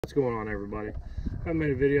What's going on, everybody? I haven't made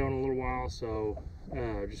a video in a little while, so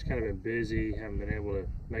just kind of been busy, haven't been able to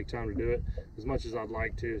make time to do it as much as I'd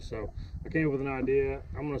like to. So I came up with an idea.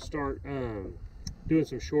 I'm going to start doing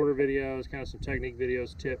some shorter videos, kind of some technique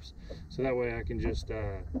videos, tips, so that way I can just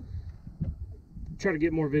try to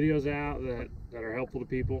get more videos out that are helpful to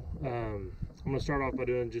people. I'm going to start off by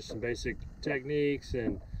doing just some basic techniques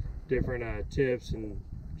and different tips and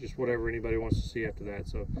just whatever anybody wants to see after that.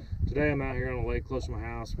 So today I'm out here on a lake close to my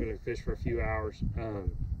house. I'm going to fish for a few hours.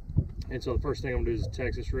 And so the first thing I'm going to do is a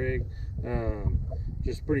Texas rig.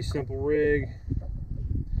 Just a pretty simple rig.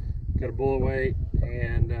 Got a bullet weight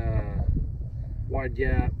and wide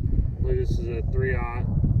gap. I believe this is a 3/0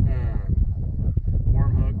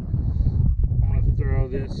 worm hook. I'm going to throw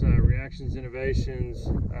this Reactions Innovations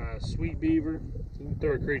Sweet Beaver. You can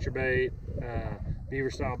throw a creature bait, beaver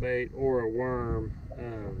style bait, or a worm.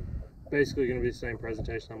 Basically going to be the same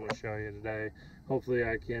presentation I'm going to show you today. Hopefully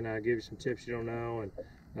I can give you some tips you don't know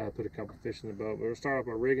and put a couple fish in the boat. But we'll start off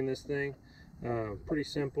by rigging this thing. Pretty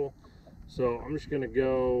simple. So I'm just going to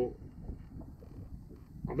go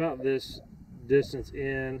about this distance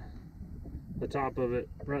in the top of it,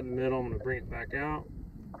 right in the middle. I'm going to bring it back out.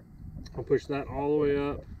 I'll push that all the way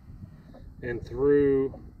up and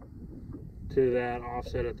through to that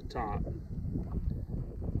offset at the top.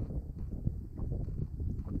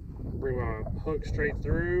 Bring my hook straight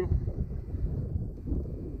through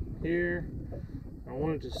here. I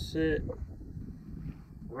want it to sit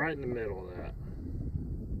right in the middle of that.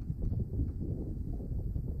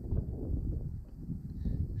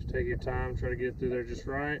 Just take your time, try to get through there just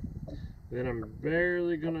right. Then I'm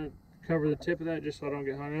barely gonna cover the tip of that just so I don't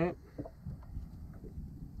get hung up.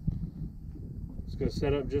 It's gonna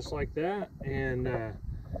set up just like that, and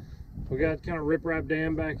we got kind of riprap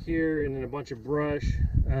dam back here and then a bunch of brush,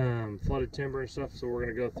 flooded timber and stuff, so we're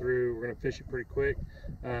going to go through, we're going to fish it pretty quick,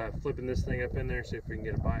 flipping this thing up in there, see if we can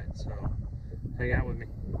get a bite. So hang out with me.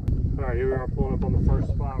 Alright, here we are pulling up on the first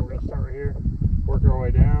spot. We're going to start right here, work our way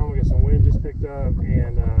down. We got some wind just picked up,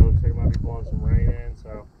 and looks like it might be blowing some rain in,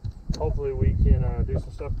 so hopefully we can do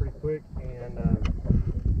some stuff pretty quick and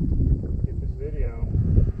get this video.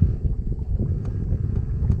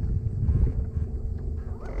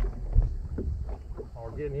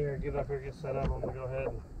 Getting here, get up here, get set up. I'm gonna go ahead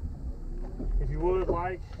and, if you would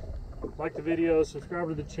like the video, subscribe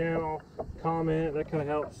to the channel, comment. That kind of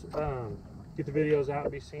helps get the videos out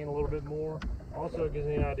and be seen a little bit more. Also, it gives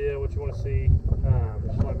me an idea what you want to see.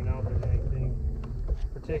 Just let me know if there's anything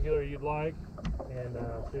particular you'd like, and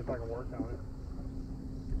see if I can work on it.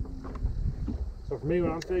 So for me,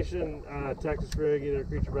 when I'm fishing Texas rig, either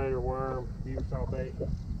creature bait or worm, beaver style bait, I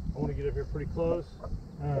want to get up here pretty close.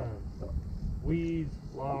 Weeds,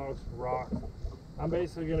 logs, rocks. I'm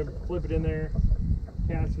basically going to flip it in there,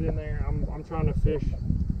 cast it in there. I'm trying to fish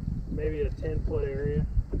maybe a 10-foot area.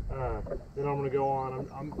 Then I'm going to go on.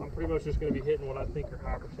 I'm pretty much just going to be hitting what I think are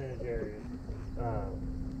high percentage areas.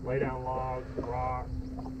 Lay down logs, rocks,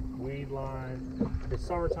 weed lines. It's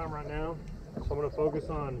summertime right now, so I'm going to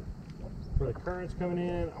focus on, for the currents coming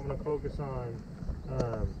in, I'm going to focus on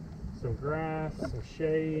some grass, some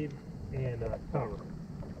shade, and cover.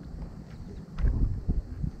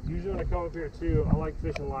 Usually when I come up here too, I like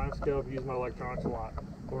fishing live scope, use my electronics a lot.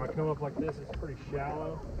 When I come up like this, it's pretty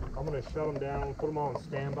shallow. I'm going to shut them down, put them on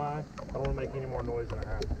standby. I don't want to make any more noise than I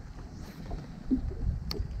have.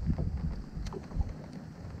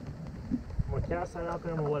 I'm going to cast that out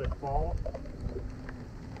there, I'm going to let it fall.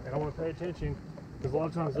 And I want to pay attention, because a lot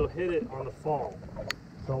of times they'll hit it on the fall.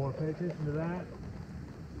 So I want to pay attention to that.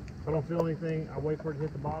 If I don't feel anything, I wait for it to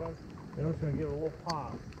hit the bottom. Then I'm just going to give it a little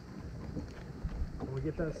pop. When we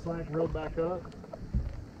get that slack reeled back up,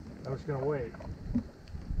 I'm just going to wait.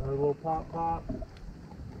 Another little pop, pop.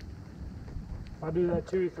 If I do that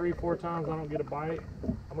 2, 3, 4 times, I don't get a bite,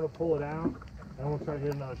 I'm going to pull it out, and I'm going to try to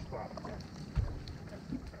hit another spot.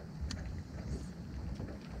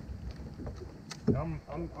 I'm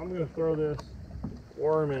going to throw this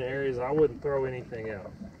worm in areas I wouldn't throw anything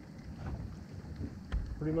else.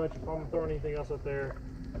 Pretty much, if I'm throwing anything else up there,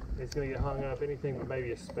 it's going to get hung up, anything but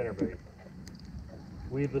maybe a spinner bait.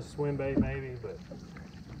 Weedless swim bait maybe, but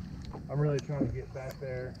I'm really trying to get back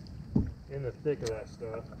there in the thick of that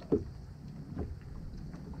stuff.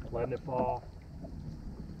 Letting it fall,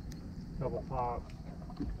 couple pops,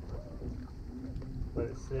 let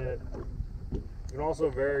it sit. You can also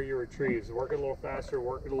vary your retrieves. Work it a little faster,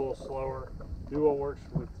 work it a little slower. Do what works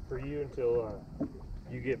for you until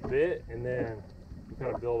you get bit, and then you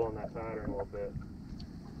kind of build on that pattern a little bit.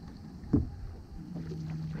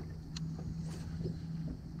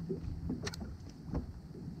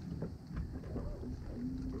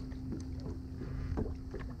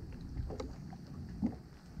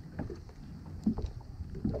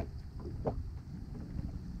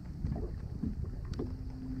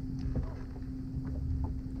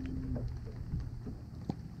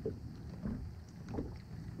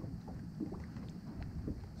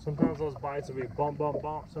 Sometimes those bites will be bump, bump,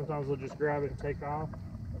 bump. Sometimes they'll just grab it and take off.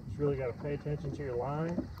 Just really got to pay attention to your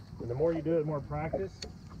line. And the more you do it, the more practice,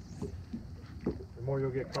 the more you'll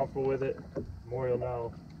get comfortable with it, the more you'll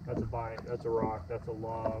know that's a bite, that's a rock, that's a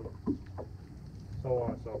log, so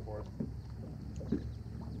on and so forth.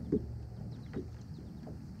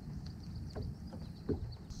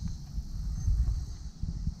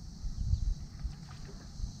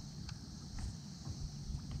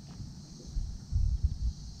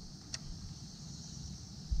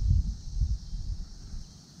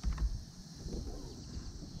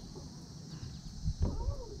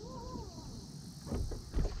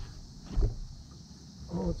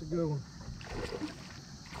 Oh, it's a good one.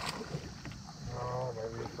 Oh,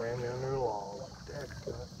 maybe it's ran me under a log.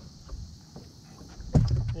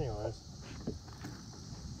 Anyways,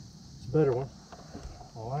 it's a better one.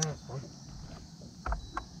 The last one.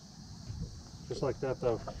 Just like that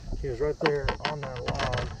though. He was right there on that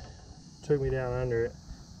log. Took me down under it.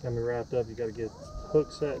 Got me wrapped up. You got to get the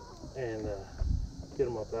hook set and get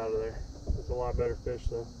them up out of there. It's a lot better fish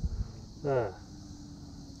though.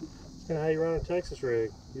 It's kind of how you run a Texas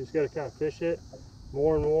rig. You just got to kind of fish it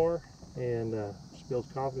more and more and just build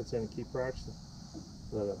confidence in it and keep practicing.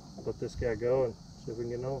 But let this guy go and see if we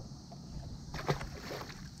can get another.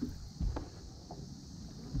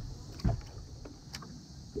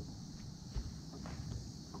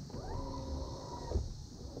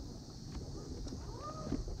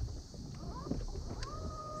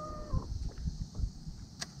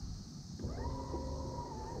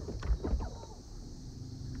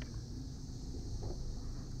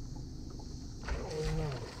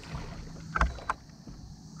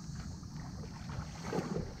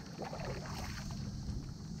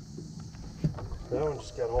 That one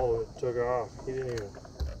just got hold of it and took off. He didn't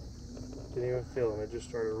even feel him. It just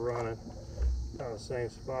started running on the same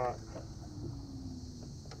spot.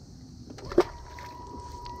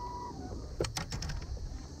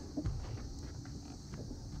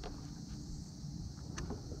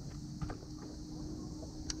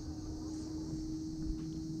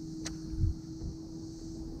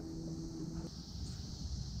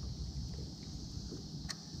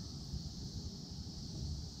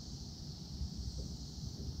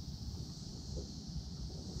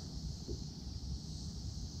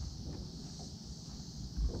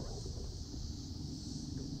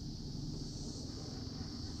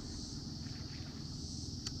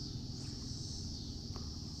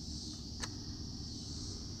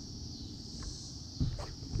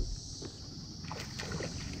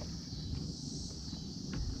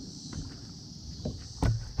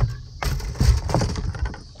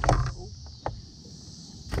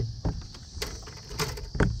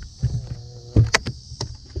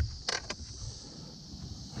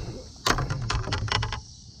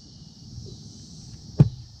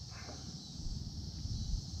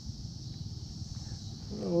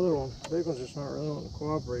 A little one. Big one's just not really wanting to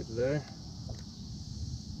cooperate today.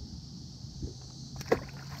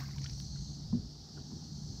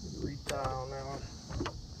 Retie on that one.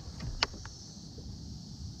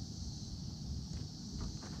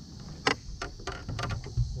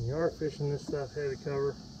 When you are fishing this stuff heavy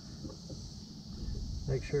cover,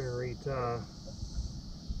 make sure to retie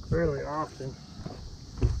fairly often.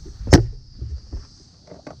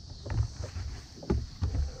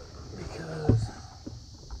 Because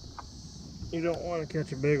you don't want to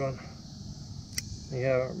catch a big one and you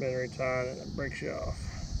haven't been retying and it breaks you off.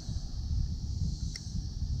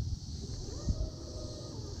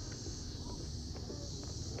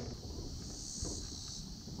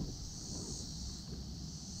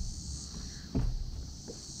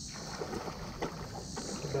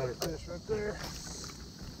 Better fish right there.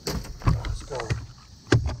 Let's go.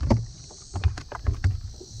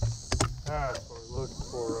 That's what we're looking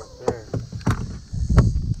for right there.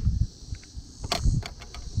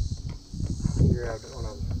 Grabbed it when I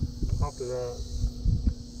popped it up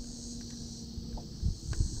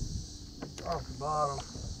off the bottom.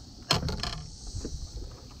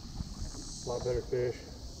 A lot better fish.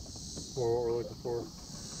 More what we're looking for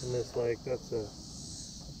in this lake. That's a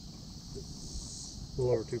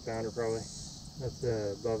little over 2 pounder probably. That's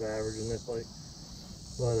above average in this lake.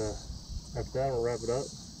 But after that, we'll wrap it up.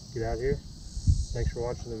 Get out of here. Thanks for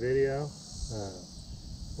watching the video.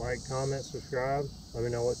 Like, comment, subscribe. Let me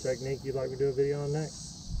know what technique you'd like me to do a video on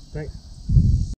next. Thanks.